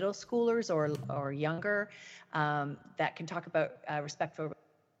 middle schoolers or younger, that can talk about respectful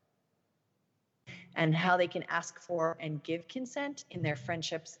and how they can ask for and give consent in their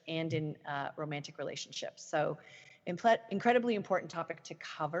friendships and in romantic relationships. So incredibly important topic to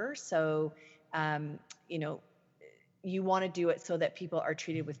cover. So, you want to do it so that people are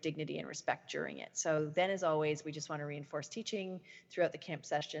treated with dignity and respect during it. So then, as always, we just want to reinforce teaching throughout the camp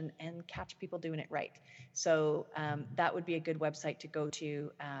session and catch people doing it right. So that would be a good website to go to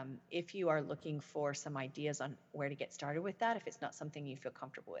if you are looking for some ideas on where to get started with that, if it's not something you feel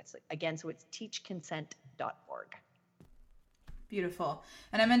comfortable with. So again, so it's teachconsent.org. Beautiful.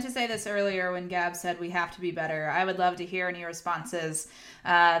 And I meant to say this earlier when Gab said we have to be better. I would love to hear any responses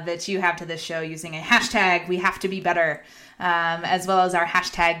that you have to this show using a hashtag we have to be better, as well as our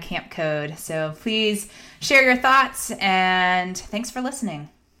hashtag camp code. So please share your thoughts, and thanks for listening.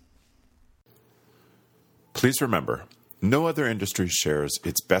 Please remember, no other industry shares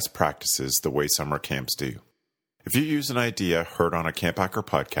its best practices the way summer camps do. If you use an idea heard on a Camp Hacker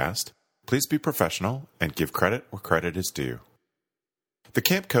podcast, please be professional and give credit where credit is due. The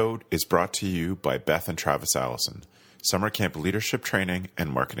Camp Code is brought to you by Beth and Travis Allison, summer camp leadership training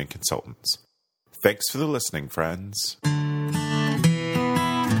and marketing consultants. Thanks for the listening, friends.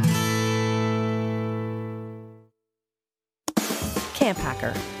 Camp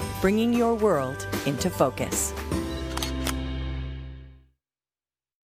Hacker, bringing your world into focus.